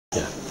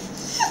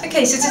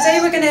Okay, so today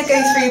we're going to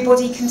go through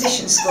body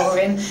condition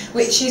scoring,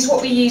 which is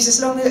what we use as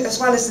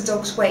well as the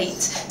dog's weight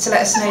to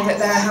let us know that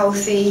they're a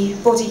healthy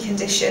body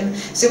condition.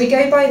 So we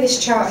go by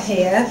this chart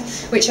here,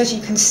 which, as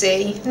you can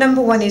see,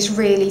 number 1 is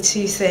really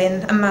too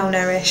thin and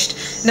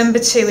malnourished. Number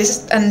 2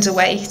 is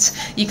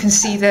underweight. You can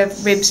see the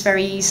ribs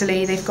very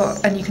easily.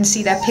 And you can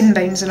see their pin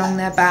bones along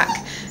their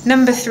back.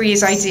 Number 3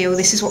 is ideal.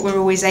 This is what we're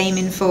always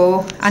aiming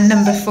for. And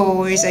number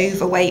 4 is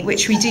overweight,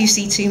 which we do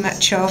see too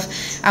much of,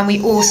 and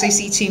we also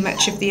see too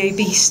much of the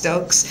obese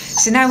dogs.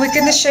 So now we're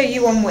going to show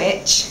you on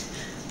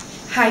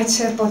how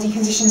to body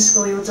condition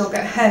score your dog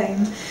at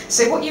home.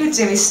 So what you would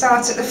do is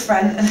start at the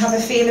front and have a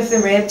feel of the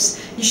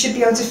ribs. You should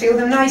be able to feel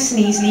them nice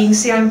and easily. You can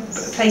see I'm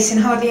placing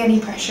hardly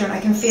any pressure and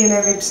I can feel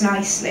her ribs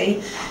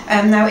nicely.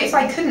 Now if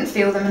I couldn't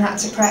feel them and had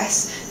to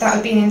press, that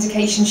would be an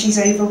indication she's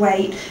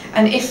overweight.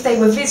 And if they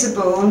were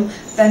visible,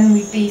 then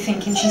we'd be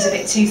thinking she's a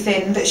bit too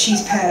thin, but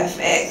she's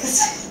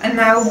perfect. And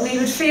now we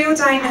would feel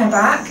down her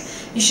back.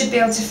 You should be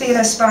able to feel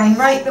her spine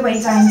right the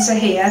way down to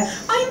here.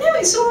 I know,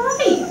 it's all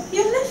right,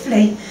 you're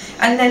lovely.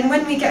 And then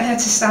when we get her to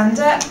stand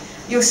up,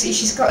 you'll see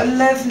she's got a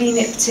lovely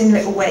nipped in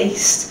little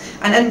waist,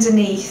 and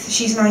underneath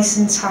she's nice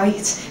and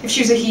tight. If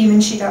she was a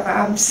human, she'd have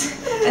abs,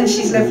 and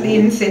she's lovely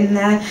and thin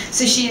there.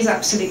 So she is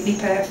absolutely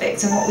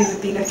perfect and what we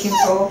would be looking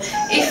for.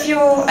 If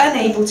you're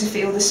unable to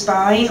feel the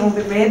spine or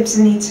the ribs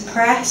and need to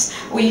press,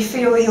 or you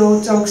feel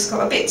your dog's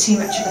got a bit too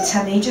much of a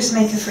tummy, just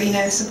make a free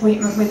nurse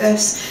appointment with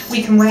us.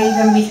 We can weigh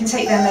them, we can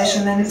take their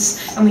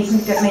measurements, and we can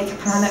make a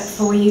plan up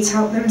for you to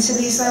help them to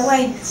lose their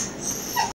weight.